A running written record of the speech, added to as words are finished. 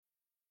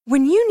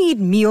When you need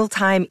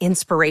mealtime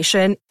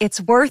inspiration,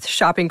 it's worth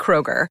shopping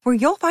Kroger, where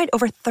you'll find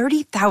over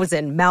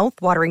 30,000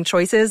 mouth-watering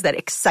choices that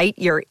excite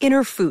your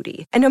inner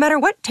foodie. And no matter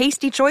what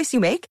tasty choice you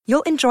make,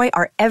 you'll enjoy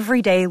our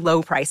everyday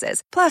low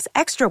prices, plus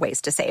extra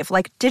ways to save,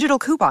 like digital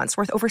coupons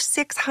worth over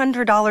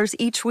 $600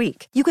 each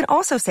week. You can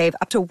also save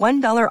up to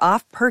 $1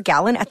 off per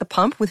gallon at the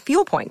pump with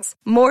fuel points.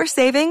 More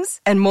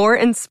savings and more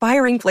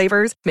inspiring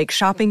flavors make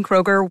shopping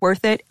Kroger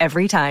worth it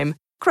every time.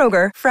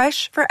 Kroger,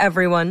 fresh for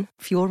everyone.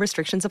 Fuel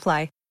restrictions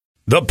apply.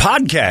 The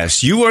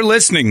podcast you are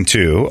listening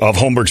to of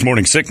Holmberg's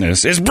Morning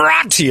Sickness is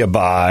brought to you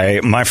by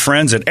my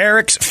friends at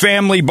Eric's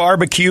Family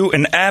Barbecue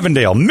in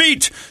Avondale.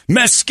 Meet,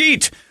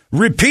 mesquite,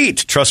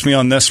 repeat. Trust me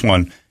on this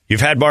one.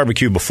 You've had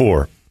barbecue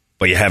before,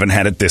 but you haven't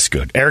had it this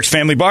good. Eric's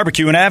Family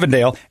Barbecue in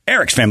Avondale,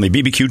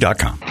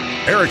 ericsfamilybbq.com.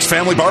 Eric's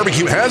Family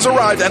Barbecue has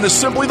arrived and is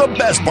simply the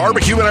best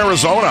barbecue in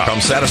Arizona.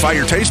 Come satisfy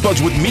your taste buds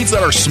with meats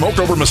that are smoked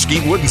over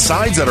mesquite wood and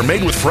sides that are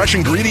made with fresh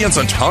ingredients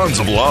and tons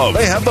of love.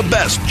 They have the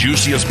best,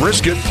 juiciest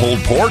brisket, pulled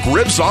pork,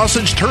 rib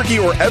sausage, turkey,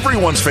 or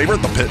everyone's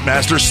favorite, the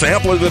Pitmaster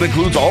sampler that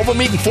includes all the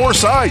meat and 4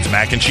 sides,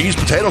 mac and cheese,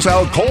 potato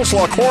salad,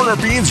 coleslaw, corn, or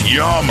beans,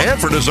 yum.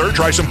 And for dessert,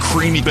 try some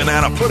creamy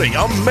banana pudding,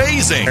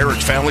 amazing.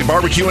 Eric's Family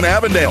Barbecue in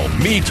Avondale.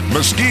 Meat,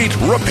 mesquite,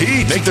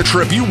 repeat. Make the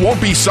trip, you won't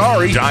be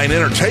sorry. Dine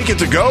in or take it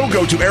to go.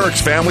 Go to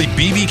ericsfamilybbq.com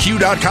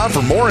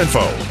for more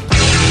info.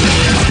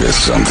 It's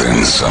something.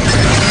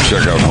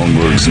 Check out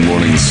Holmberg's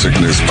Morning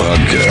Sickness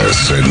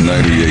Podcast at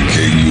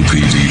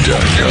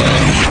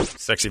 98kupd.com.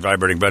 Sexy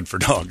vibrating bed for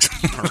dogs.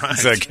 All right.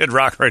 It's that Kid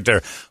Rock right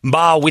there.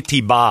 Ba witty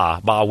ba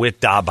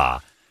wit da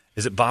ba.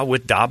 Is it ba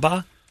wit da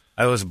ba?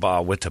 I was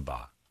ba wit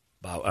ba.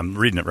 I'm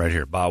reading it right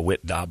here. Ba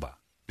wit da ba.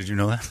 Did you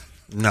know that?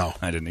 No.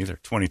 I didn't either.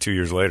 22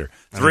 years later.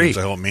 I don't know what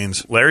the hell it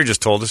means. Larry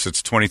just told us it's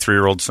a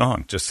 23-year-old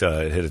song. Just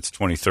it hit its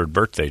 23rd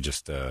birthday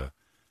just, I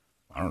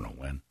don't know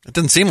when. It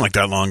didn't seem like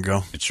that long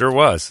ago. It sure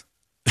was.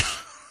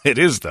 It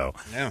is, though.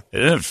 Yeah.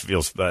 It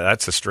feels,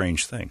 that's a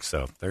strange thing.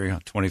 So there you go.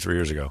 23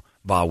 years ago.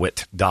 Ba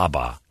wit da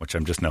ba, which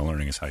I'm just now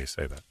learning is how you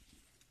say that.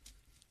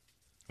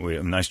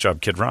 Nice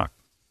job, Kid Rock.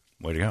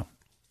 Way to go.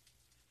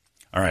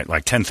 All right,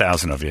 like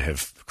 10,000 of you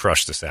have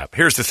crushed this app.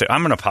 Here's the thing.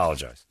 I'm going to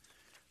apologize.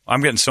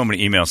 I'm getting so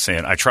many emails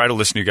saying, I try to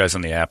listen to you guys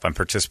on the app. I'm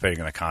participating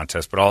in a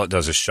contest, but all it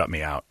does is shut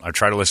me out. I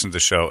try to listen to the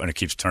show, and it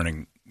keeps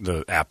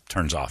the app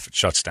turns off. It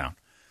shuts down.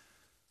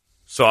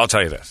 So I'll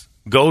tell you this.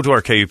 Go to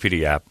our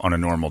KUPD app on a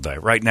normal day.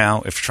 Right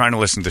now, if you're trying to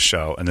listen to the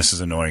show and this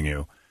is annoying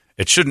you,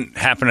 it shouldn't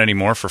happen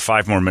anymore. For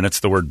 5 more minutes,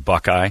 the word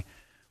Buckeye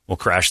will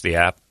crash the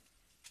app.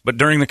 But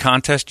during the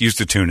contest, use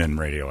the TuneIn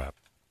radio app.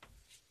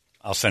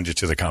 I'll send you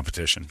to the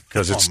competition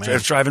because it's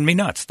driving me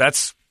nuts.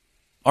 That's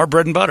our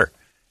bread and butter.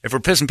 If we're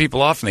pissing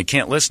people off and they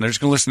can't listen, they're just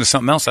going to listen to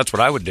something else. That's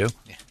what I would do.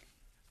 Yeah.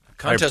 The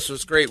contest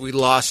was great. We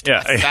lost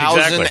 1,000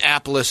 exactly.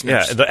 app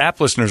listeners. Yeah, the app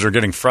listeners are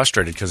getting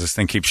frustrated because this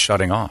thing keeps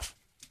shutting off.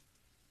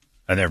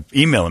 And they're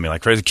emailing me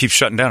like crazy. It keeps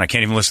shutting down. I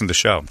can't even listen to the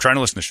show. I'm trying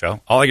to listen to the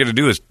show. All I got to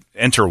do is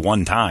enter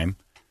one time,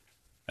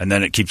 and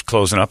then it keeps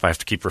closing up. I have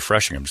to keep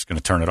refreshing. I'm just going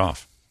to turn it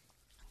off.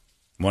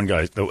 One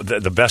guy,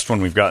 the best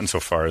one we've gotten so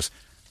far is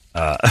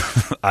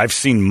I've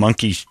seen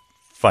monkey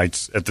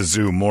fights at the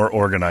zoo more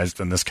organized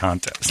than this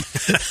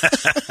contest.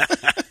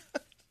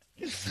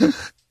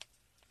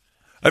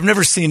 I've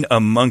never seen a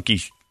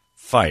monkey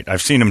fight.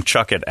 I've seen him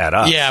chuck it at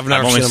us. Yeah, I've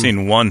only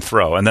seen one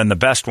throw, and then the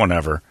best one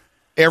ever.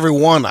 Every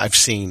one I've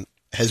seen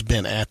has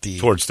been at the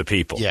towards the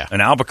people. Yeah,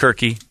 in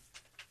Albuquerque,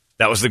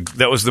 that was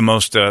the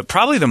most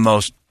probably the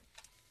most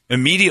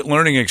immediate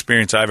learning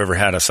experience I've ever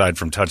had aside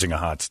from touching a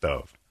hot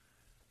stove.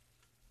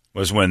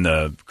 Was when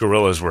the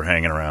gorillas were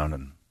hanging around,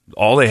 and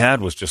all they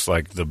had was just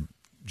like the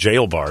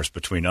jail bars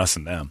between us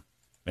and them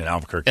in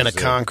Albuquerque. And a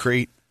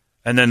concrete.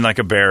 And then like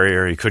a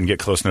barrier. You couldn't get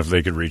close enough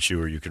they could reach you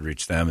or you could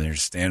reach them. And they're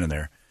just standing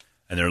there.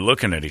 And they're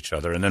looking at each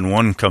other. And then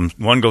one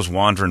goes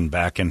wandering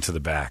back into the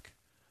back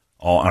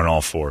on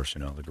all fours,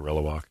 the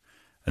gorilla walk.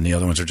 And the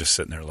other ones are just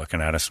sitting there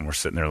looking at us, and we're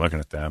sitting there looking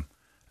at them.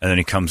 And then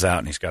he comes out,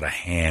 and he's got a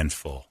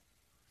handful.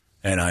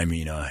 And I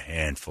mean a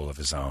handful of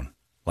his own.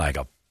 Like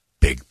a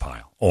big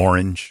pile.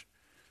 Orange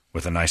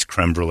with a nice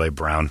creme brulee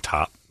brown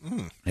top.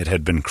 It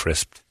had been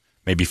crisped.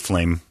 Maybe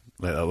flame,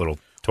 a little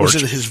torch.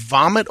 Was it his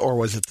vomit or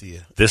was it the...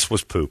 This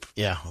was poop.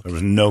 Yeah. Okay. There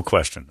was no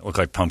question. It looked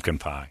like pumpkin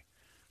pie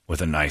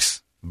with a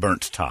nice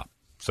burnt top.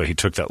 So he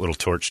took that little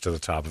torch to the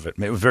top of it.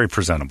 It was very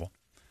presentable.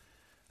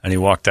 And he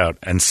walked out,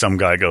 and some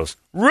guy goes,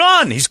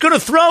 "Run! He's going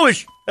to throw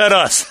it at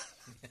us."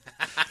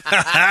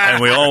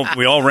 And we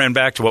all ran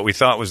back to what we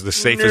thought was the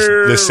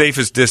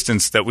safest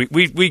distance that we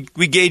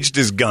gauged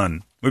his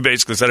gun. We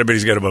basically said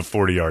everybody's got about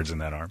 40 yards in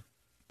that arm.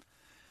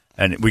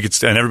 And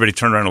and everybody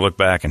turned around and looked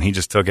back, and he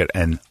just took it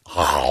and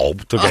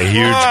took a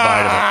huge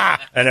bite of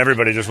it. And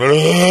everybody just went,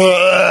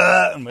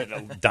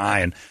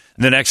 dying.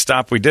 And the next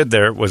stop we did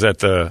there was at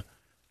the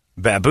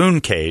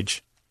baboon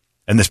cage.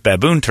 And this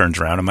baboon turns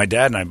around, and my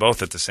dad and I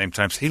both at the same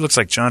time, he looks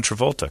like John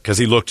Travolta, because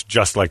he looked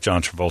just like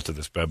John Travolta.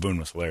 This baboon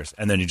was hilarious.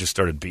 And then he just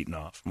started beating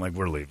off. I'm like,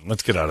 we're leaving.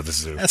 Let's get out of the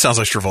zoo. That sounds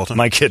like Travolta.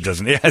 My kid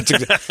doesn't. Yeah,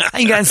 how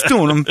you guys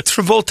doing? I'm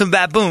Travolta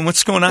baboon.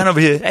 What's going on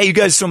over here? Hey, you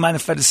guys don't mind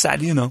if I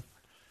decide,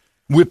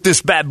 whip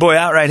this bad boy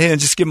out right here and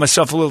just give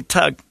myself a little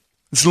tug.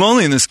 It's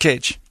lonely in this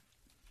cage.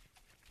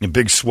 A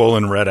big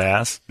swollen red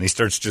ass. And he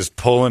starts just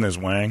pulling his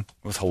wang.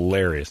 It was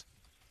hilarious.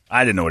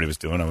 I didn't know what he was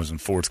doing. I was in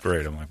 4th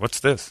grade. I'm like,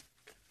 what's this?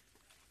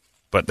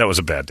 But that was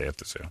a bad day at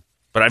the zoo.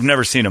 But I've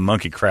never seen a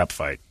monkey crap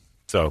fight.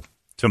 So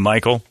to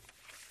Michael,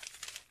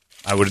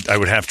 I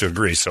would have to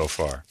agree so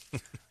far.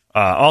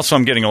 Also,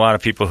 I'm getting a lot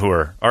of people who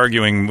are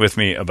arguing with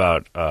me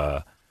about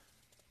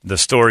the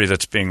story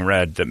that's being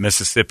read that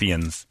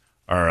Mississippians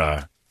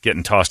are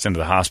getting tossed into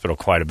the hospital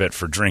quite a bit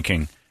for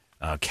drinking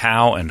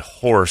cow and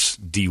horse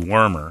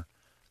dewormer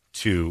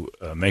to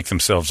make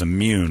themselves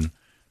immune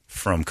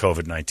from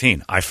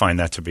COVID-19. I find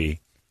that to be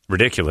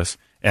ridiculous,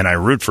 and I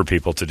root for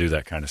people to do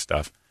that kind of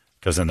stuff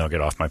because then they'll get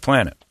off my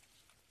planet.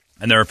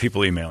 And there are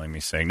people emailing me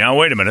saying, now,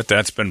 wait a minute,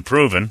 that's been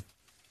proven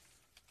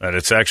that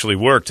it's actually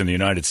worked in the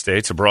United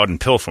States, abroad in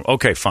pill form.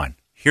 Okay, fine.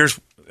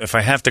 If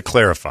I have to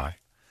clarify,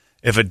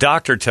 if a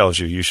doctor tells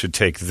you you should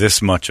take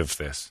this much of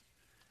this,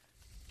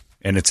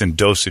 and it's in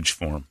dosage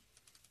form,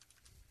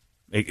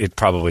 it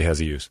probably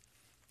has a use.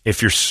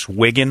 If you're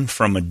swigging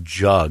from a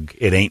jug,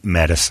 it ain't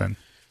medicine.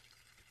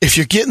 If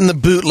you're getting the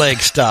bootleg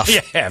stuff.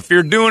 Yeah, if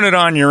you're doing it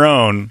on your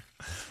own,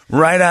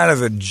 right out of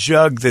the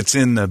jug that's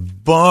in the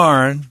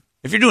barn,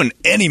 if you're doing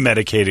any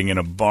medicating in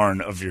a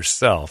barn of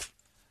yourself,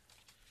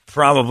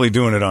 probably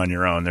doing it on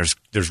your own,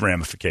 there's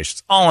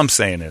ramifications. All I'm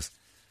saying is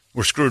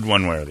we're screwed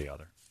one way or the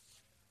other.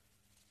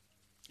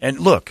 And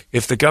look,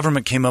 if the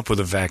government came up with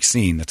a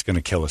vaccine that's going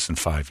to kill us in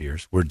 5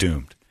 years, we're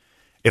doomed.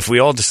 If we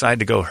all decide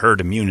to go herd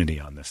immunity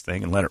on this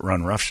thing and let it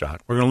run roughshod,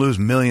 we're going to lose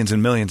millions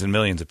and millions and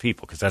millions of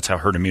people because that's how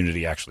herd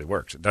immunity actually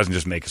works. It doesn't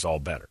just make us all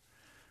better.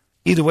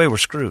 Either way, we're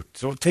screwed.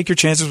 So take your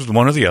chances with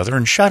one or the other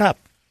and shut up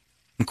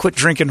and quit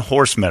drinking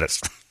horse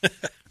medicine.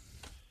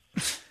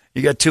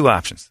 You got 2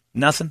 options.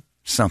 Nothing,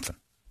 something.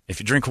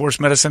 If you drink horse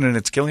medicine and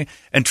it's killing you,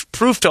 and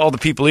proof to all the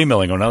people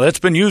emailing, now that's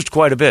been used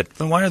quite a bit.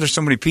 Then why are there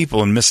so many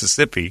people in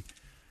Mississippi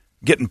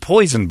getting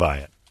poisoned by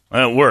it?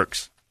 Well, it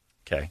works.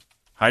 Okay.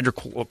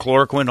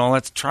 Hydrochloroquine, all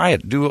that. Try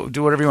it. Do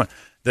whatever you want.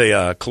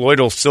 The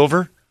colloidal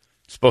silver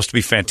is supposed to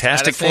be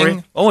fantastic for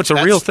you. Oh, it's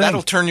a real thing.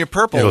 That'll turn you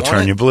purple. It'll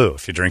turn you blue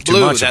if you drink too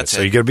much of it.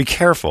 So you got to be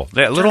careful.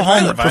 That little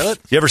home.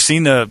 You ever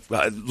seen the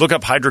look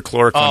up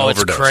hydrochloroquine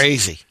overdose? It's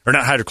crazy. Or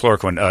not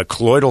hydrochloroquine,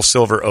 colloidal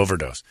silver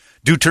overdose.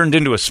 Dude turned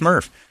into a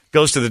Smurf.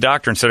 Goes to the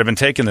doctor and said, I've been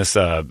taking this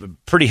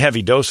pretty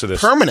heavy dose of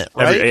this. Permanent,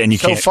 right? And you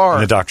so can't. Far.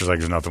 And the doctor's like,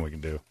 there's nothing we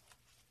can do.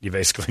 You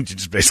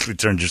just basically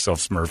turned yourself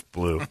Smurf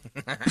blue.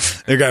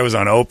 The guy was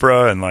on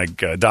Oprah and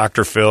like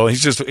Dr. Phil.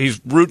 He's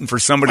rooting for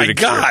somebody to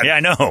God. cure. Yeah, I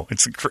know.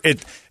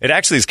 It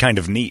actually is kind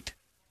of neat.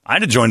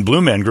 I'd have joined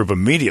Blue Man Group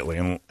immediately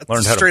and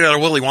learned how straight out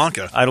of Willy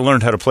Wonka. I'd have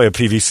learned how to play a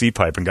PVC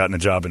pipe and gotten a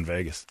job in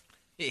Vegas.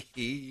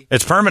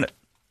 It's permanent.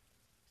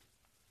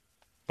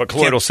 But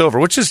colloidal silver,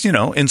 which is,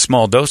 in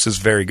small doses,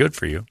 very good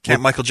for you.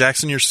 Can't Michael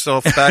Jackson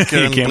yourself back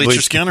and bleach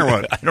your skin or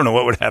what? I don't know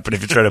what would happen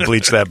if you try to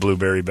bleach that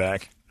blueberry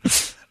back.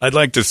 I'd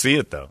like to see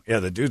it, though. Yeah,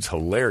 the dude's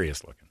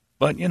hilarious looking.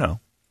 But,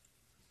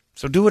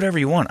 so do whatever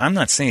you want. I'm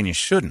not saying you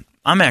shouldn't.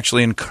 I'm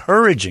actually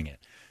encouraging it.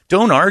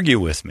 Don't argue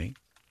with me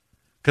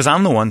because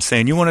I'm the one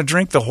saying, you want to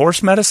drink the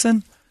horse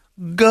medicine?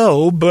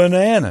 Go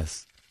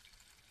bananas.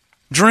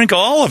 Drink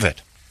all of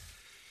it.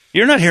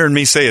 You're not hearing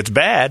me say it's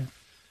bad.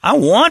 I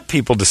want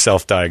people to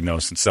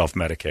self-diagnose and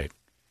self-medicate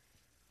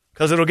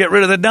because it'll get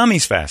rid of the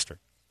dummies faster.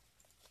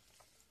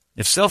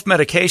 If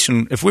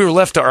self-medication, if we were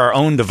left to our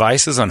own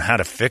devices on how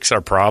to fix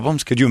our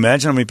problems, could you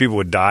imagine how many people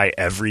would die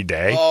every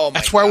day? Oh,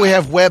 that's why we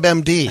have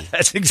WebMD.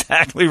 That's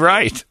exactly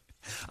right.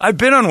 I've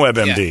been on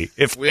WebMD.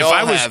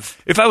 Yeah,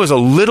 if I was a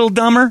little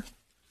dumber,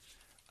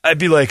 I'd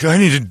be like, I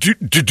need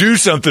to do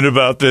something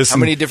about this. How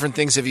many different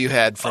things have you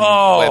had from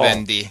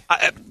WebMD?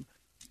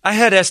 I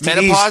had STDs.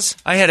 Menopause?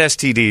 I had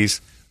STDs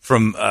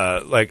from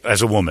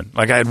as a woman.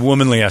 Like I had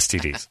womanly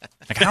STDs.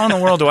 Like how in the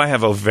world do I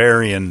have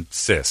ovarian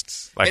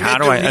cysts? Like how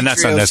do I? And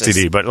that's not an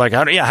STD, but like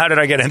how did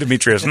I get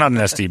endometriosis? Not an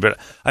STD, but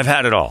I've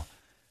had it all.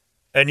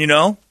 And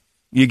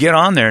you get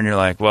on there and you're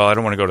like, well, I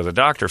don't want to go to the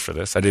doctor for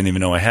this. I didn't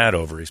even know I had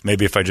ovaries.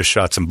 Maybe if I just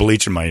shot some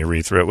bleach in my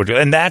urethra, it would.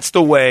 And that's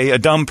the way a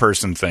dumb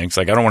person thinks.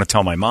 Like I don't want to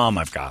tell my mom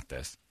I've got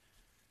this,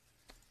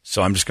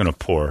 so I'm just going to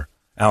pour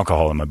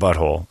alcohol in my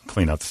butthole,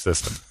 clean out the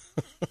system.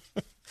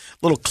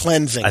 Little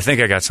cleansing. I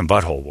think I got some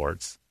butthole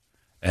warts.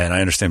 And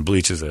I understand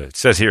bleach it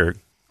says here,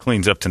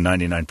 cleans up to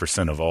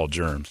 99% of all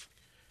germs.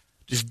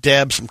 Just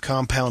dab some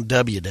Compound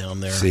W down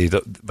there. See,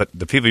 but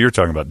the people you're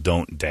talking about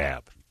don't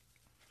dab.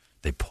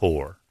 They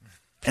pour.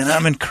 And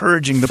I'm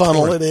encouraging the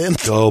funnel pour. It in.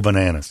 Go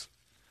bananas.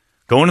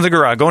 Go into the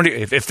garage.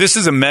 If this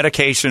is a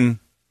medication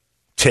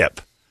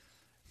tip,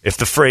 if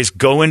the phrase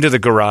go into the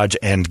garage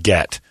and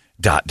get ...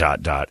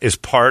 is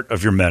part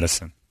of your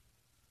medicine,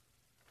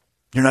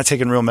 you're not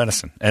taking real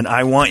medicine. And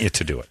I want you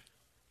to do it.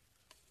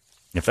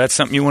 If that's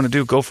something you want to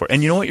do, go for it.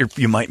 And you know what?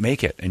 You might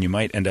make it, and you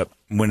might end up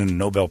winning a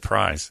Nobel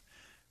Prize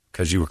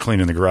because you were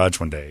cleaning the garage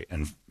one day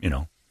and,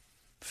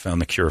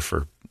 found the cure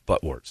for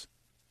butt warts.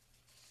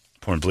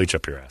 Pouring bleach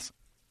up your ass.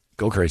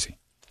 Go crazy.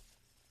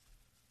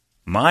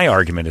 My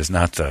argument is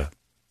not the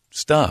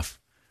stuff.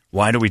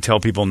 Why do we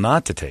tell people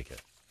not to take it?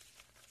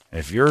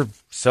 If you're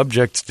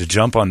subject to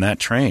jump on that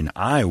train,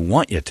 I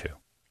want you to.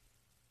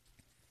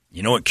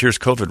 You know what cures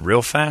COVID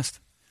real fast?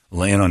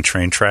 Laying on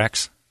train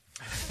tracks.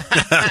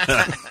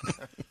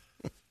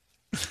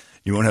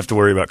 You won't have to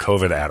worry about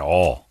COVID at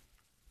all.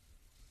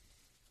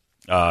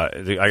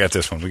 I got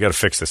this one. We got to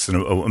fix this. An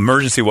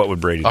emergency, what would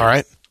Brady do? All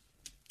right.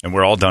 And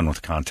we're all done with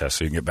the contest,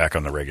 so you can get back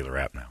on the regular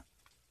app now.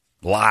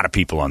 A lot of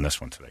people on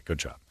this one today. Good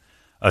job.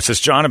 It says,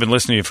 John, I've been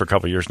listening to you for a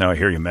couple of years now. I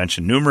hear you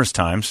mention numerous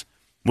times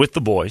with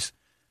the boys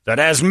that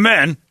as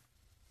men,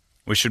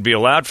 we should be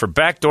allowed for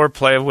backdoor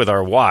play with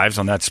our wives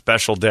on that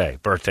special day,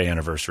 birthday,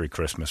 anniversary,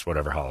 Christmas,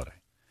 whatever holiday.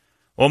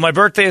 Well, my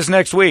birthday is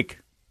next week.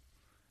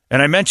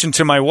 And I mentioned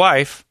to my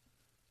wife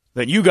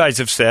that you guys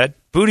have said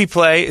booty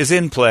play is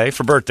in play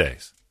for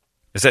birthdays.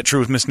 Is that true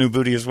with Miss New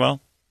Booty as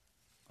well?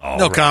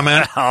 No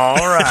comment. All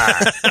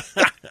right.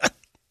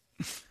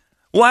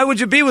 Why would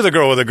you be with a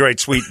girl with a great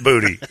sweet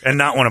booty and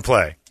not want to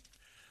play?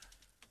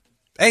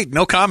 Hey,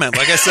 no comment.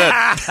 Like I said,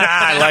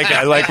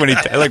 I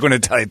like when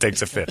Italian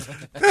takes a fit.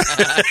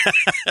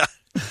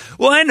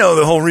 Well, I know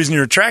the whole reason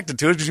you're attracted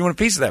to it is because you want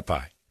a piece of that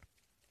pie.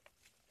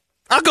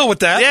 I'll go with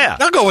that. Yeah,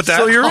 I'll go with that.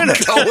 So you're in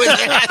it. I'll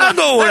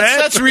go with that.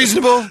 That's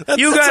reasonable.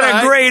 You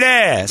got a great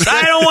ass.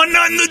 I don't want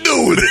nothing to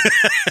do with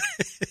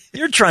it.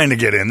 You're trying to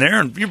get in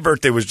there, and your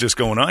birthday was just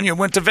going on. You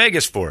went to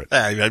Vegas for it.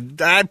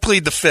 I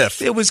plead the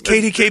fifth. It was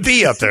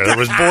KDKB up there. There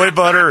was boy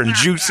butter and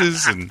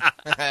juices and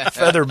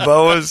feather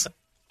boas.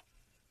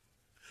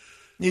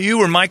 You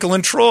were Michael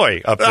and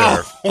Troy up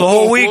there the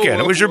whole weekend.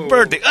 It was your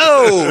birthday.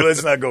 Oh,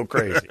 let's not go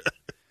crazy.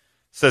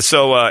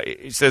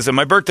 He says,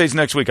 my birthday's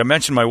next week. I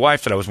mentioned my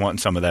wife that I was wanting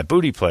some of that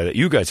booty play that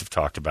you guys have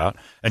talked about,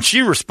 and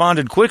she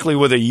responded quickly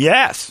with a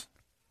yes,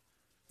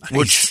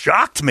 which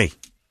shocked me.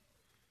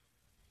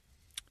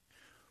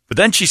 But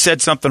then she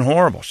said something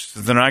horrible. She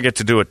said, then I get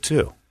to do it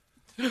too.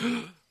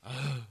 And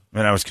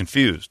I was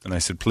confused, and I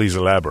said, please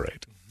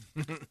elaborate.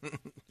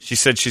 She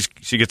said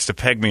she gets to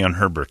peg me on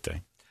her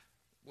birthday.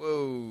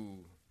 Whoa.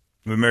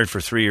 We've been married for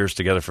 3 years,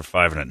 together for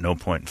 5, and at no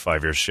point in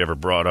 5 years she ever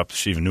brought up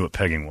she even knew what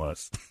pegging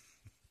was.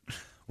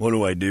 What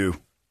do I do?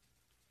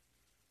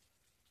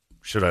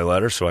 Should I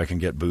let her so I can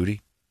get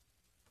booty?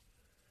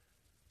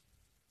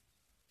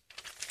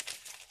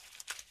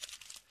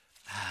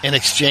 In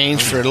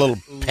exchange for a little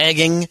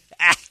pegging.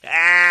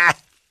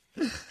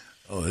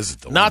 Oh, this is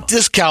the Not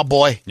this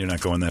cowboy. You're not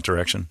going that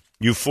direction.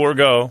 You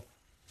forego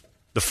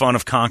the fun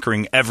of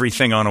conquering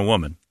everything on a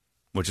woman,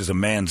 which is a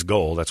man's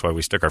goal. That's why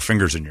we stick our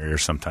fingers in your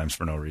ears sometimes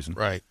for no reason.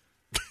 Right.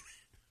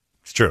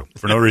 It's true.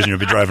 For no reason, you'll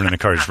be driving in a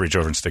car, just reach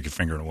over and stick your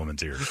finger in a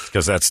woman's ear.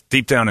 Because that's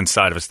deep down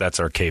inside of us, that's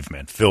our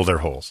cavemen. Fill their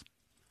holes.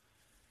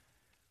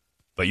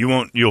 But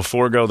you'll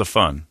forego the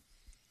fun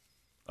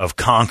of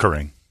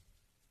conquering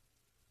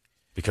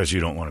because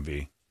you don't want to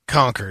be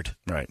conquered.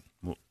 Right.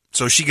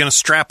 So is she going to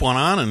strap one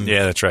on? And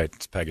yeah, that's right.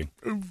 It's pegging.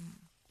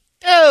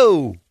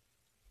 Oh.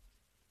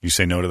 You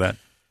say no to that?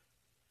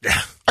 Yeah.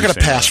 I got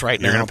to pass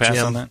right now. You're going to pass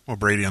Jim. on that? Well,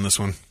 Brady on this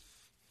one.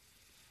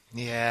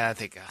 Yeah, I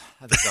think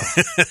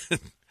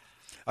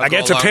I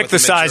get to pick the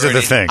size of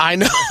the thing. I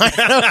know.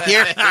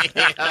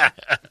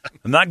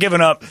 I'm not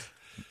giving up.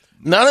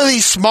 None of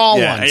these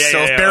small ones. Yeah, so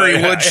if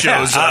Barry Wood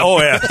shows up.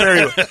 Oh,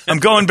 yeah. I'm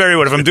going Barry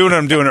Wood. If I'm doing it,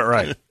 I'm doing it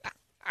right.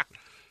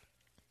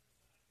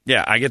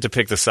 Yeah, I get to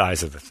pick the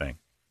size of the thing.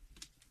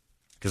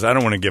 Because I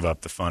don't want to give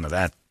up the fun of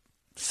that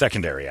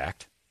secondary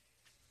act.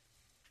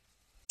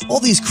 All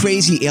these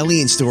crazy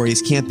alien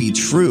stories can't be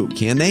true,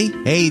 can they?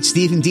 Hey, it's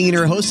Stephen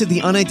Diener, host of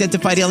the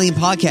Unidentified Alien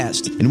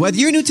Podcast. And whether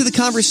you're new to the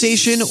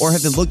conversation or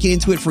have been looking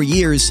into it for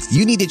years,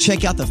 you need to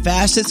check out the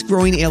fastest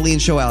growing alien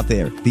show out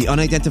there, the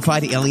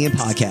Unidentified Alien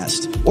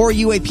Podcast, or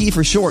UAP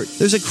for short.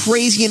 There's a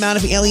crazy amount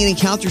of alien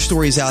encounter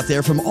stories out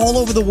there from all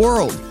over the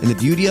world. And the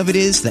beauty of it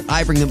is that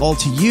I bring them all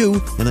to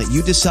you and let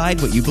you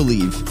decide what you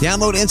believe.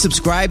 Download and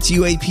subscribe to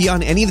UAP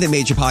on any of the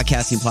major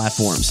podcasting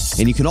platforms.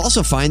 And you can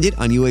also find it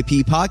on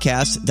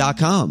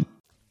UAPpodcast.com.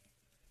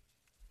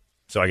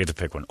 So I get to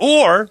pick one.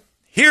 Or,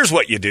 here's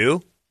what you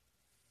do.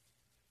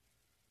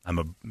 I'm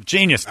a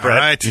genius, Brett.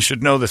 Right. You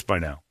should know this by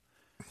now.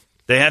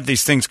 They have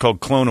these things called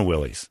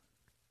Clone-A-Willies.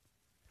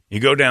 You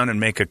go down and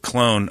make a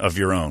clone of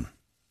your own.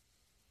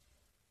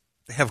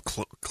 They have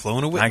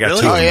Clone-A-Willy? I got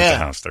really? two of them at the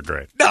house. They're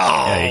great. No!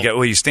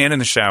 Yeah, you stand in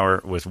the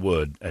shower with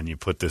wood, and you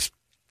put this...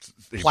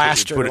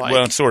 Plaster,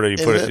 well, sort of.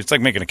 It's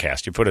like making a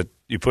cast. You put it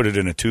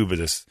in a tube of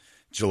this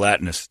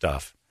gelatinous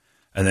stuff,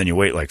 and then you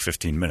wait like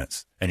 15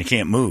 minutes. And you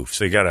can't move,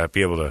 so you got to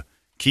be able to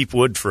keep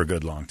wood for a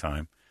good long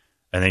time,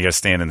 and then you got to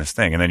stand in this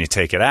thing, and then you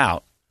take it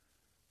out,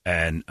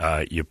 and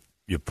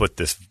you put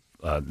this.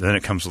 Then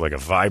it comes with like a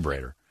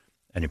vibrator,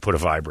 and you put a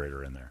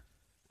vibrator in there,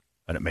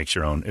 and it makes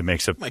your own. It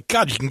makes a. My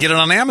God, you can get it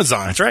on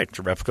Amazon. That's right. It's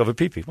a replica of a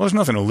pee-pee. Well, there's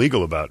nothing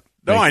illegal about.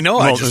 No, I know.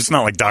 Well, it's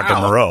not like Dr.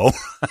 Moreau.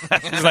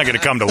 It's not going to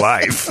come to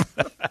life.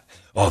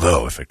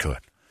 Although, if it could,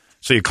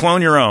 so you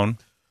clone your own,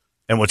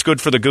 and what's good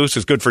for the goose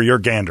is good for your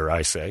gander.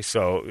 I say.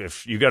 So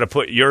if you got to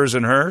put yours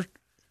in her.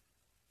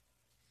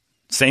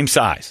 Same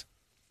size.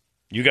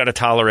 You got to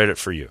tolerate it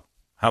for you.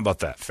 How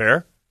about that?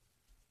 Fair?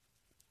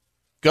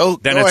 Then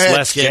it's ahead,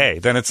 less kid. gay.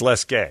 Then it's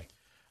less gay.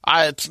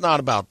 It's not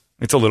about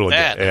It's a little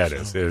That- gay. Yeah, it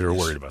is. You're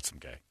worried about some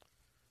gay.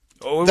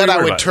 Oh, That we're I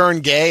worried would about it. turn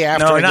gay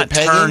after No, I not get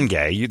pegging? turn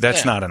gay. That's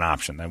Yeah. not an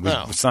option.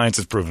 No. Science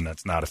has proven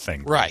that's not a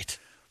thing. Right.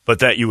 But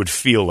that you would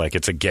feel like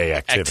it's a gay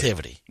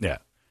activity. Yeah.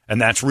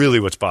 And that's really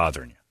what's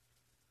bothering you.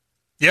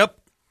 Yep.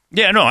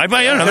 Yeah, no,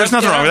 there's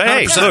nothing wrong with that.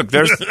 Hey, so look,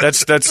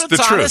 that's the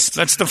truth. honest.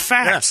 That's the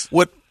facts.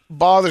 What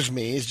bothers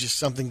me is just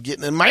something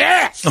getting in my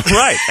ass.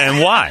 Right.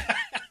 And why?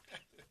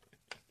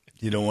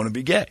 You don't want to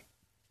be gay.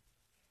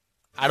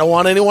 I don't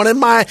want anyone in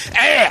my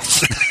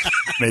ass.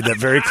 Made that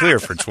very clear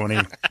for 20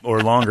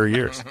 or longer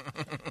years.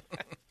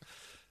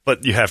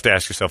 But you have to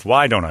ask yourself,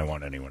 why don't I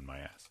want anyone in my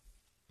ass?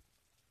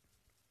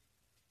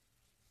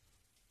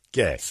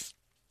 Gay.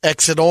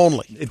 Exit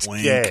only. It's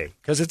Twink. gay.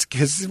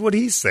 Because what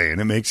he's saying.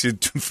 It makes you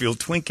feel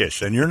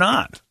twinkish, and you're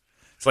not.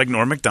 It's like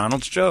Norm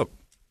Macdonald's joke.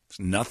 There's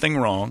nothing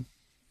wrong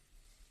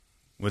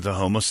with a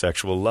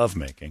homosexual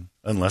lovemaking,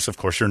 unless, of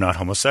course, you're not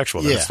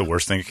homosexual. That's the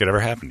worst thing that could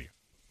ever happen to you.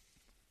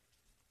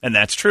 And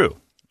that's true.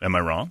 Am I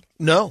wrong?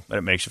 No. That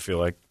it makes you feel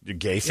like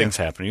gay things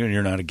happen to you, and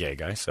you're not a gay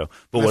guy. So,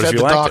 but I've what had if you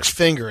the like dog's it?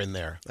 finger in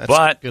there. That's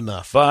But good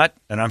enough. But,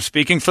 and I'm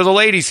speaking for the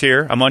ladies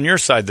here. I'm on your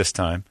side this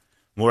time.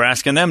 We're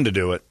asking them to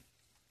do it.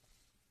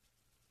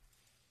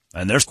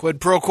 And there's Quid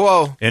pro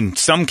quo. in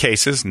some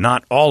cases,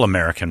 not all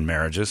American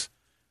marriages,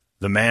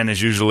 the man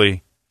is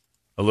usually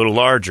a little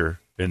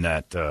larger in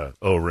that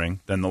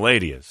O-ring than the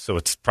lady is. So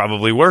it's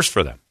probably worse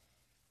for them.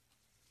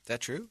 Is that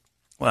true?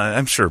 Well,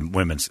 I'm sure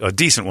a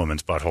decent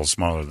woman's butthole's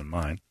smaller than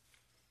mine.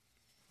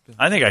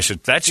 I think that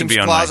should Seems be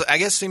on my I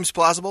guess seems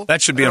plausible.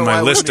 that should be I on don't know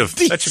my why list of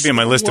that should be on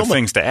my list of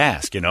things to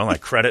ask.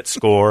 Like credit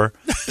score,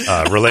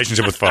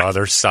 relationship with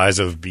father, size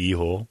of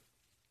beehole.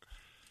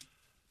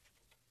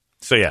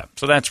 So yeah,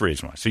 so that's the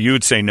reason why. So you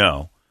would say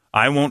no.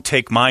 I won't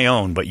take my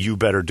own, but you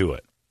better do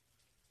it.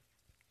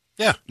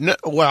 Yeah. No,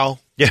 well,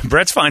 Yeah,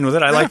 Brett's fine with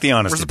it. I like the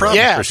honesty. Where's the problem?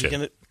 Brett. yeah, Appreciate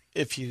it.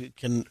 if you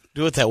can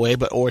do it that way,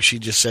 or she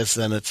just says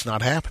then it's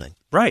not happening.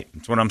 Right.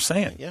 That's what I'm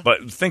saying. Yeah.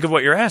 But think of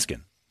what you're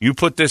asking. You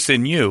put this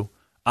in you.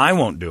 I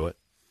won't do it.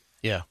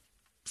 Yeah.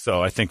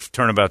 So I think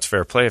turnabout's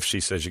fair play. If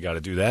she says you got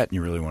to do that and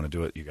you really want to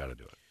do it, you got to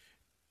do it.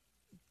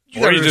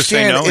 You Or gotta you just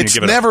say understand, no and you it's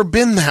give it up. never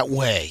been that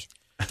way.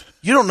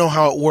 You don't know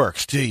how it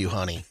works, do you,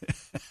 honey?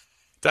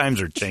 Times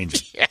are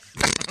changing.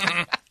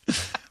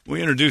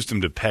 We introduced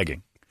him to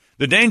pegging.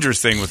 The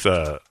dangerous thing with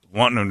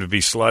wanting them to be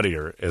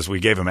sluttier is we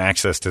gave them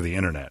access to the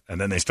internet, and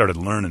then they started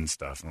learning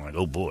stuff. And I'm like,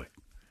 oh, boy.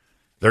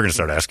 They're going to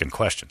start asking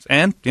questions.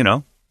 And,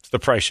 it's the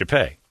price you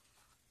pay.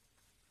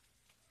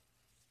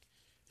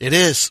 It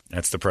is.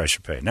 That's the price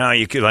you pay. Now,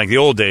 you could, like the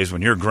old days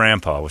when your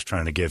grandpa was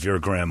trying to give your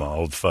grandma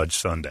Old Fudge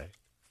Sundae.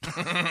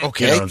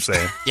 Okay. You know what I'm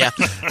saying? Yeah.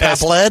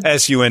 Pap Led?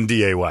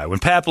 Sunday. When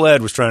Pap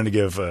Led was trying to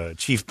give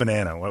Chief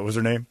Banana, what was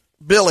her name?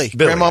 Billy.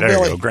 Grandma There you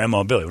Billy. go,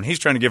 Grandma Billy. When he's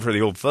trying to give her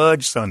the old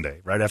fudge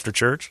sundae right after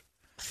church.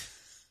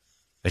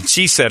 And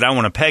she said, I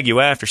want to peg you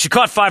after. She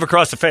caught 5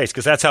 across the face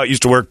because that's how it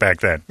used to work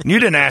back then. You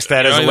didn't ask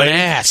that as a don't lady.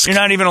 even ask. You're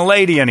not even a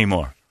lady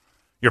anymore.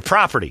 You're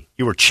property.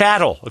 You were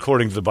chattel,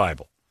 according to the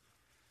Bible.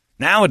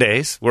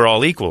 Nowadays, we're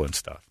all equal and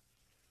stuff.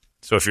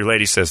 So if your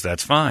lady says,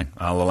 that's fine,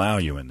 I'll allow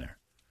you in there.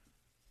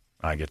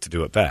 I get to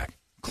do it back.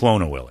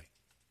 Clone a Willie.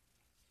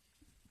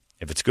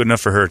 If it's good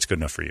enough for her, it's good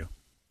enough for you.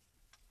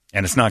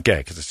 And it's not gay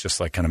because it's just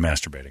like kind of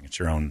masturbating. It's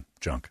your own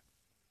junk.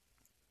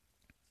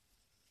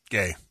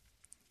 Gay.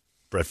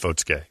 Brett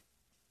votes gay.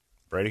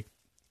 Brady?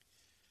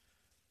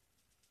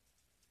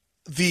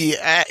 The,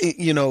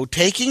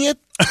 taking it?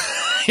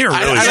 You're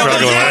really I don't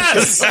struggling know.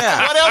 with this.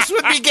 Yeah. What else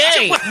would be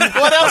gay?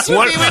 What else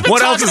would be? We've been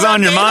What else talking is about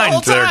on your gay the whole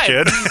mind there, time.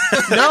 kid?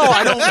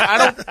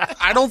 No,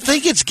 I don't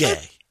think it's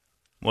gay.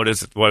 What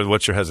is it?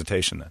 What's your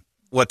hesitation then?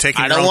 What,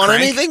 taking I your don't own want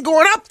crank? anything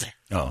going up there.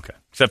 Oh, okay.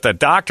 Except that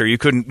doctor, you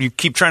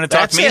keep trying to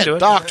talk That's me it. into it.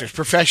 Doctors,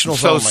 professionals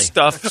So only.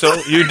 so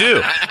you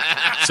do.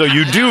 So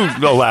you do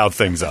allow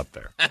things up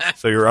there.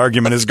 So your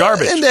argument is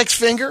garbage. Index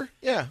finger.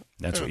 Yeah.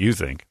 That's what you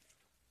think.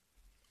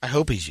 I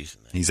hope he's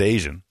using that. He's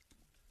Asian.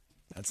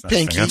 That's not the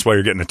Pinky. thing. That's why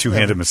you're getting a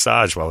two-handed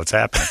massage while it's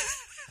happening.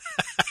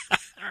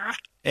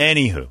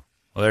 Anywho.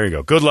 Well, there you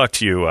go. Good luck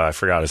to you. I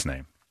forgot his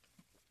name.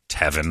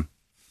 Tevin.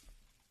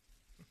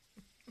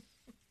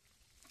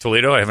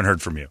 Toledo, I haven't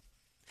heard from you.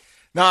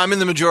 No, I'm in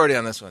the majority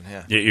on this one.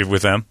 Yeah. You're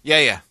with them?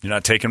 Yeah. You're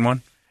not taking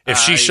one? If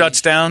she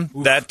shuts down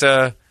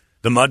the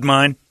mud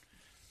mine,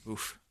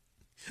 Oof.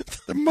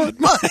 The mud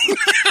mine.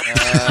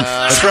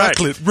 that's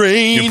right.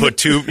 Rain.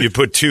 You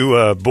put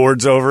two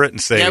boards over it and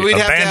say, Yeah,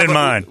 abandon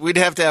mine. We'd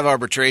have to have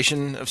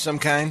arbitration of some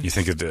kind. You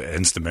think it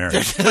ends the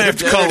marriage. I have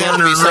to call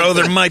Lerner and Rowe.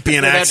 There might be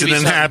an There'd have to be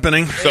accident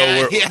something.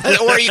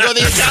 happening. Or you go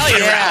the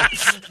Italian route.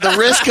 The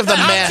risk of the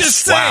mess.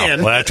 Just Wow.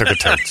 saying. Well, that took a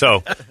turn.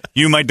 So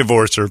you might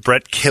divorce her.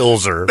 Brett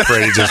kills her.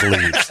 Brady just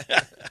leaves.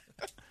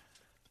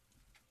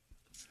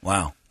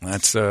 Wow.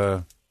 That's,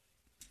 all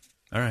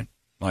right.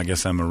 Well, I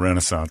guess I'm a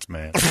Renaissance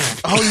man.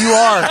 Oh, you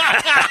are.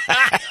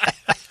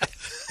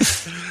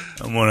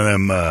 I'm one of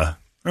them, all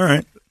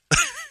right.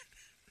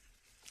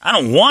 I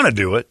don't want to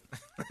do it,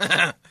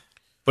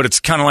 but it's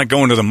kind of like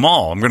going to the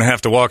mall. I'm going to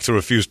have to walk through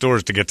a few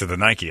stores to get to the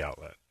Nike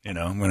outlet.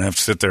 I'm going to have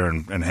to sit there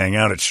and hang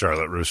out at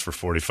Charlotte Russe for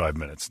 45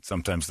 minutes.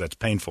 Sometimes that's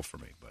painful for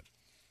me, but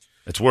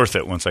It's worth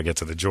it once I get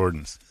to the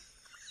Jordans.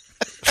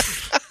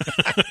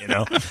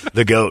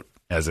 The GOAT,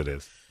 as it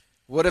is.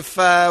 What if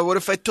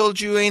I told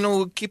you anal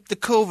would keep the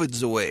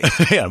COVIDs away?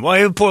 Yeah, well,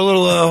 you pour a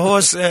little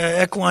horse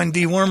equine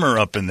dewormer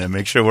up in there.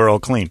 Make sure we're all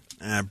clean.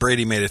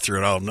 Brady made it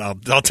through it.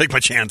 I'll take my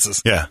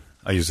chances. Yeah,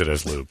 I use it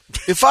as lube.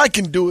 If I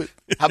can do it.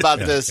 How about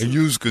this? And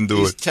yous can do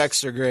These it.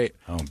 texts are great.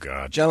 Oh,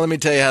 God. John, let me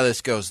tell you how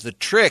this goes. The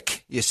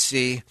trick, you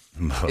see,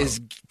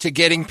 is to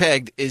getting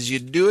pegged is you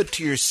do it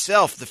to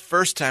yourself the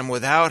first time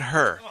without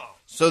her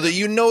so that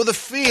you know the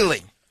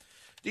feeling.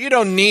 You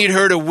don't need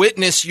her to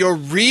witness your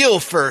real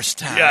first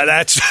time. Yeah,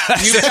 that's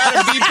You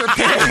got to be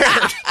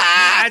prepared.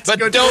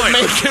 But don't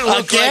make it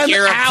look like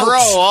you're a pro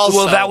also.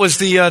 Well, that was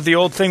the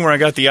old thing where I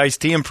got the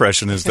Ice-T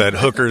impression is that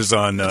hookers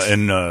on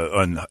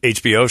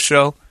HBO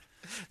show.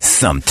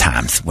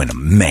 Sometimes when a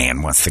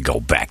man wants to go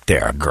back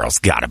there, a girl's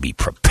got to be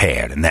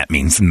prepared, and that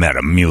means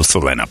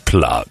Metamucil and a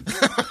plug.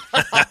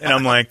 And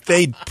I'm like,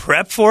 they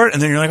prep for it?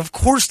 And then you're like, of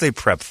course they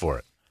prep for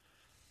it.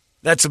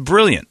 That's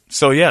brilliant.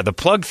 So, yeah, the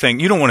plug thing,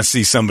 you don't want to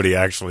see somebody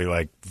actually,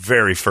 like,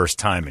 very first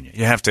time in you.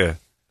 You have to,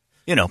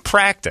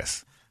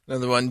 practice.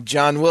 Another one.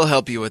 John will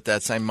help you with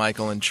that. Signed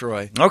Michael and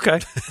Troy. Okay.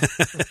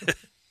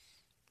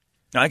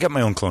 I got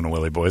my own clone of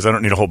Willie, boys. I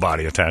don't need a whole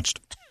body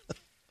attached.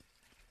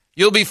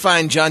 You'll be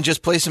fine, John.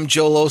 Just play some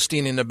Joel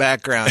Osteen in the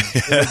background.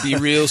 It'll be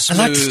real smooth.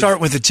 I'd like to start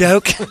with a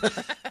joke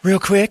real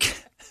quick.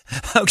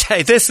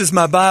 Okay, this is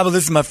my Bible.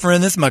 This is my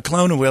friend. This is my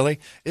clone of Willie.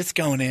 It's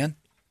going in.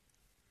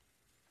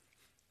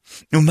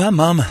 My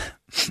mama,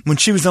 when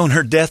she was on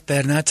her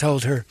deathbed and I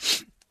told her,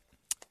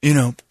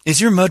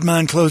 is your mud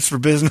mine closed for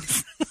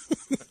business?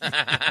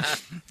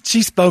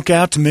 She spoke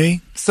out to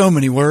me. So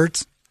many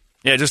words.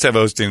 Yeah, just have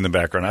Osteen in the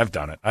background. I've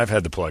done it. I've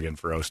had the plug-in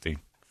for Osteen.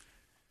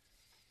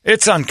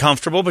 It's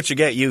uncomfortable, but you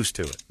get used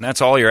to it. And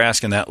that's all you're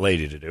asking that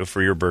lady to do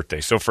for your birthday.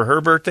 So for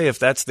her birthday, if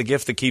that's the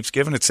gift that keeps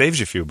giving, it saves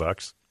you a few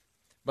bucks.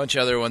 A bunch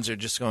of other ones are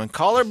just going,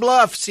 call her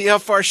bluff, see how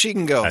far she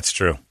can go. That's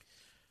true.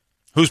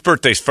 Whose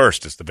birthday's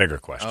first is the bigger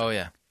question. Oh,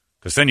 yeah.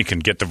 Because then you can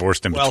get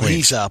divorced in between. Well,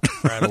 he's up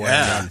right away.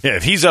 Yeah. Yeah,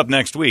 if he's up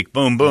next week,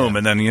 boom, boom,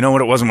 and then you know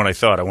what? It wasn't what I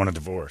thought. I want a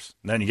divorce.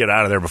 And then you get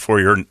out of there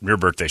before your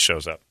birthday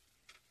shows up.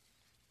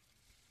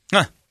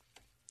 Huh.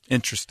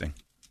 Interesting.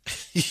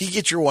 You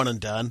get your one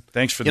and done.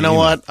 Thanks for the You know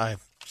email. what?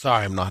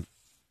 Sorry, I'm not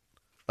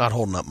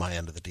holding up my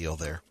end of the deal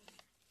there.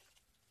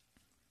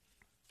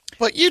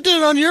 But you did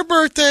it on your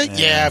birthday.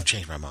 Yeah, I've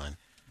changed my mind.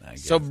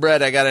 So,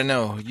 Brett, I got to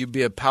know, you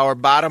be a power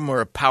bottom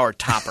or a power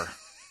topper?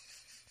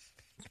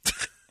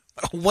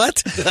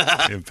 What?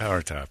 In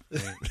Power Top.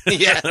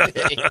 Yeah.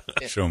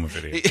 Show him a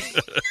video.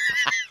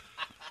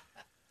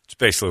 It's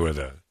basically with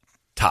a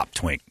top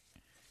twink.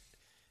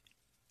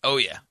 Oh,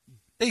 yeah.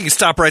 Hey, you can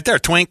stop right there.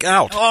 Twink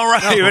out. All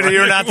right, but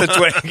you're not the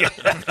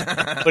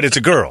twink. But it's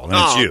a girl, and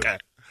it's you. Okay.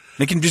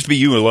 It can just be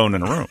you alone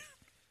in a room.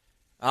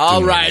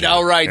 All right.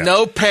 Yeah.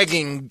 No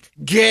pegging.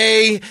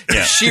 Gay. Yeah.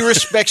 If she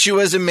respects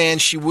you as a man,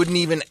 she wouldn't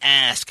even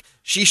ask.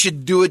 She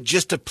should do it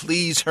just to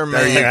please her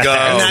man. There you go.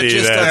 And not See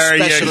just that? on There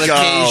you special go.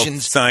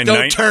 occasions. Signed Don't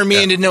night- turn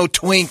me into no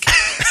twink.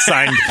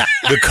 Signed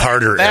the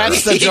Carter era.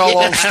 That's the Joel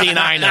Osteen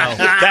I know.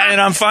 And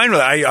I'm fine with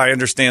it. I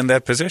understand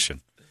that position.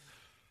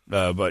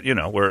 But,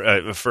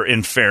 we're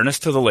in fairness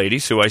to the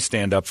ladies who I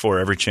stand up for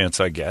every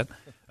chance I get,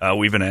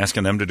 we've been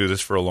asking them to do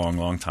this for a long,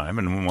 long time.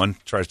 And when one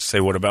tries to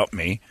say, what about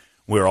me?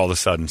 We're all of a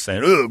sudden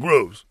saying, ugh,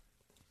 gross.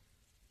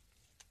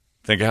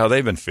 Think of how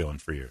they've been feeling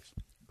for years.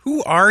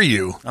 Who are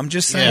you? I'm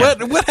just saying.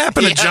 What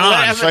happened to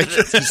John?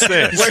 Just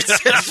saying.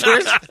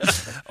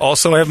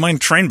 Also, I have mine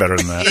trained better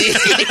than that.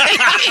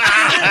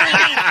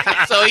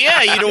 So,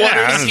 yeah, you don't want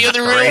her to see you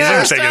the real Crazy.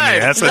 first Taking the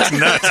time. ass. That's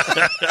nuts.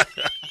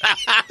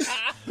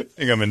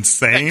 Think I'm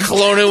insane?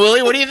 Clone of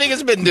Willie, what do you think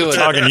it's been doing?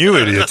 Talking you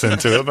idiots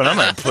into it, but I'm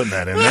not putting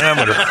that in there. I'm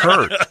going to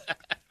hurt.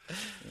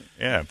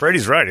 Yeah,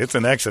 Brady's right. It's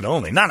an exit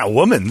only. Not a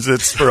woman's.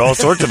 It's for all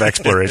sorts of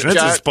exploration.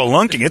 It's a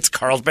spelunking. It's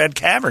Carlsbad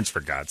Caverns,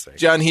 for God's sake.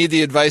 John, heed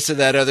the advice of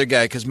that other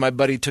guy, because my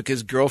buddy took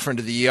his girlfriend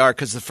to the ER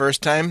because the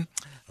first time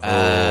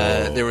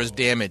there was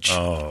damage.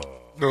 Oh.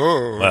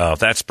 Well,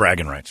 that's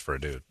bragging rights for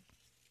a dude.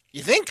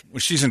 You think? Well,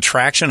 she's in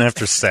traction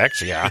after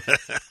sex? Yeah.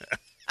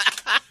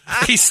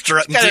 He's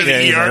strutting through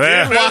the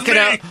Yeah.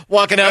 ER.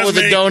 Walking out with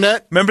a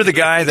donut. Remember the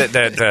guy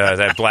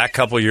that black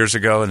couple years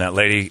ago, and that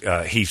lady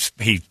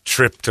he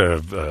tripped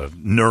a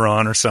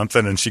neuron or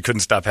something, and she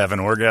couldn't stop having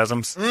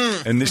orgasms,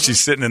 and then she's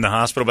sitting in the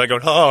hospital bed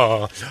going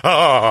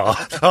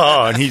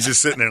and he's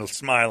just sitting there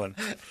smiling,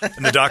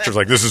 and the doctor's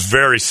like, "This is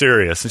very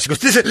serious," and she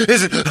goes,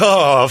 "Is it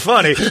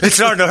funny? It's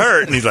starting to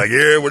hurt," and he's like,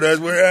 "Yeah, well that's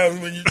what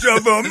happens when you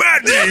jump on my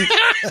knee."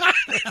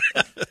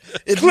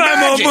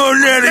 Climb up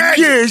on that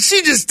again.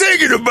 She just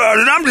thinking about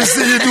it. I'm just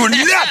sitting here doing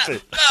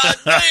nothing.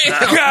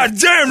 God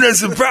damn, that's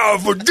some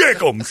powerful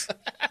dickums.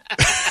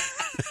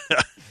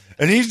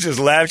 And he's just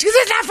laughing. She goes,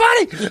 "It's not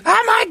funny.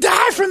 I might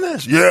die from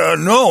this." Yeah,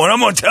 no, and I'm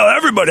going to tell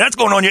everybody. That's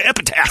going on your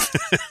epitaph.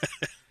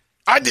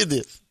 I did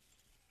this.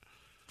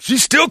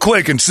 She's still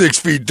quaking 6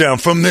 feet down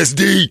from this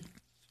deep.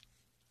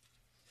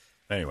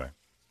 Anyway.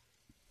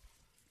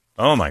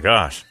 Oh, my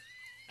gosh.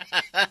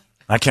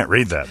 I can't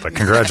read that, but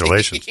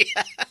congratulations.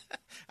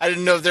 I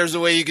didn't know if there's a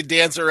way you could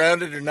dance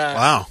around it or not.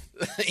 Wow.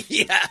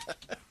 Yeah.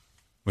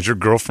 Was your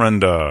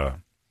girlfriend, what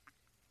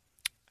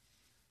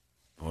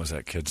was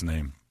that kid's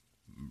name?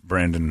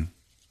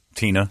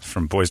 Tina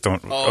from Boys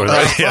Don't...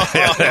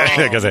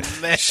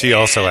 She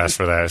also asked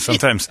for that.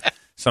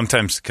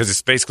 Sometimes, because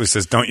it basically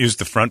says, don't use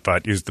the front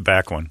butt, use the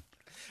back one.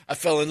 I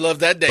fell in love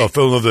that day. I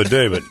fell in love that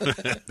day, but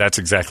that's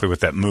exactly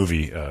what that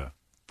movie,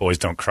 Boys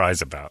Don't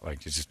Cry's about.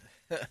 Like, she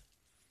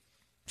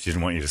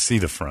didn't want you to see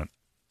the front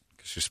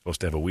because she's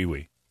supposed to have a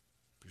wee-wee.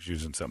 She's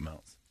using something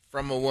else.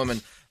 From a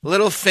woman.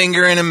 Little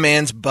finger in a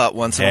man's butt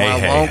once in a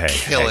while won't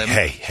kill him.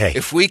 Hey.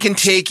 If we can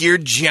take your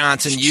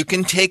Johnson, you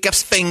can take a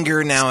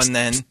finger now and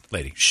then.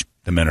 Lady, shh.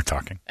 The men are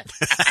talking.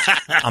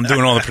 I'm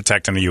doing all the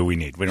protecting of you we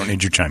need. We don't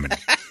need you chiming in.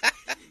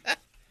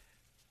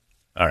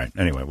 All right.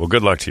 Anyway, well,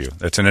 good luck to you.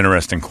 That's an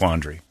interesting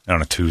quandary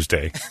on a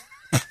Tuesday.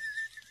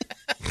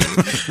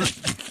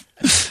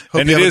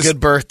 Hope you have a good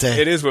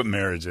birthday. It is what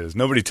marriage is.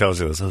 Nobody tells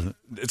you this.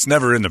 It's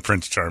never in the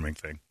Prince Charming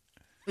thing.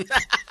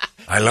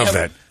 I love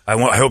that.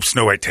 I hope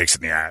Snow White takes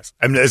it in the ass.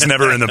 I mean, it's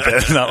never in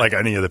the not like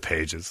any of the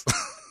pages.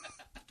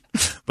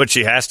 But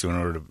she has to in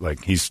order to,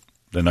 like, he's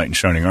the knight in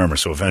shining armor,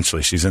 so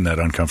eventually she's in that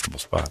uncomfortable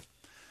spot.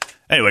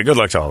 Anyway, good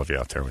luck to all of you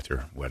out there with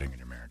your wedding and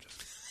your marriages.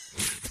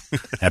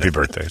 Happy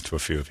birthday to a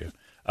few of you.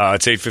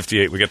 It's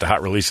 8:58. We got the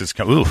hot releases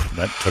coming. Ooh,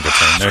 that took a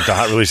turn. There's the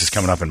hot releases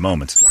coming up in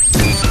moments.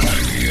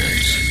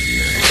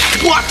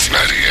 98. What?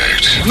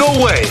 98.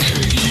 No way.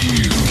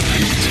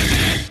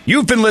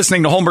 You've been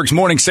listening to Holmberg's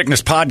Morning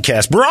Sickness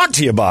Podcast, brought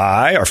to you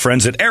by our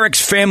friends at Eric's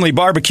Family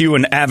Barbecue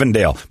in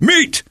Avondale.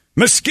 Meet,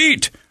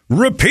 mesquite,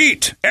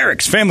 repeat.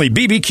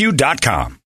 Eric'sFamilyBBQ.com.